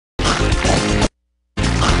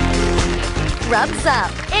Grub's up.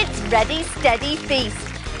 It's ready, steady, feast.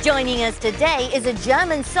 Joining us today is a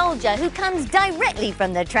German soldier who comes directly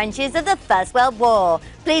from the trenches of the First World War.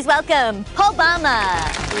 Please welcome Paul Balmer.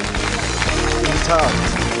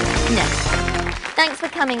 No. Thanks for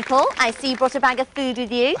coming, Paul. I see you brought a bag of food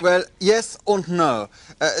with you. Well, yes and no.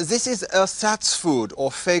 This is ersatz food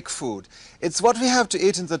or fake food. It's what we have to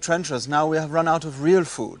eat in the trenches. Now we have run out of real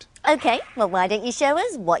food. OK, well, why don't you show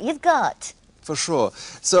us what you've got? For sure.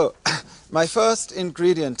 So, my first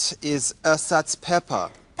ingredient is ersatz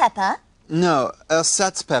pepper. Pepper? No,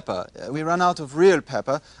 ersatz pepper. We ran out of real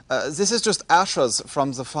pepper. This is just ashes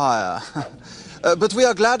from the fire. But we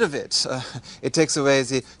are glad of it. It takes away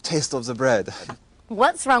the taste of the bread.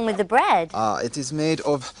 What's wrong with the bread? It is made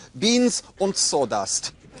of beans and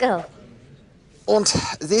sawdust. Oh. And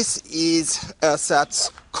this is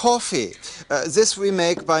ersatz coffee. This we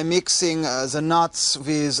make by mixing the nuts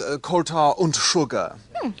with coal tar and sugar.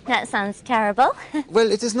 That sounds terrible.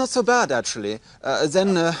 Well, it is not so bad, actually.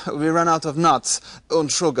 Then we ran out of nuts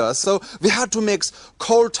and sugar, so we had to mix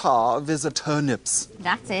coal tar with the turnips.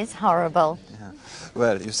 That is horrible. Yeah.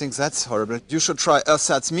 Well, you think that's horrible? You should try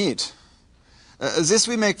ersatz meat. This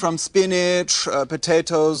we make from spinach,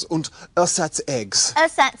 potatoes, and ersatz eggs.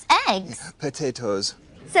 Ersatz eggs? Potatoes.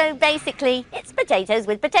 So basically, it's potatoes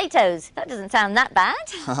with potatoes. That doesn't sound that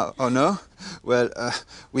bad. Oh, no? Well,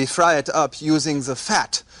 we fry it up using the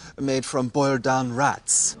fat made from boiled down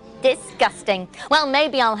rats. Disgusting. Well,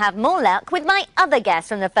 maybe I'll have more luck with my other guest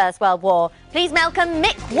from the First World War. Please welcome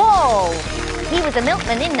Mick Wall. He was a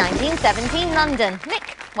milkman in 1917 London.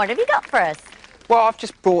 Mick, what have you got for us? Well, I've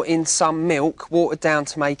just brought in some milk, watered down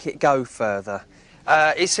to make it go further.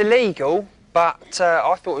 It's illegal, but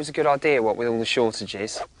I thought it was a good idea, what with all the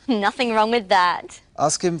shortages. Nothing wrong with that.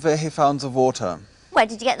 Ask him where he found the water. Where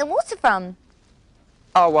did you get the water from?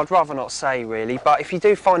 Oh, I'd rather not say, really, but if you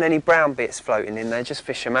do find any brown bits floating in there, just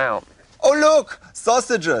fish them out. Oh, look!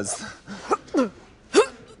 Sausages!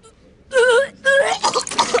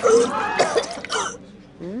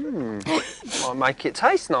 Might make it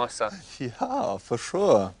taste nicer. Yeah, for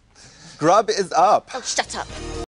sure. Grub is up. Oh, shut up.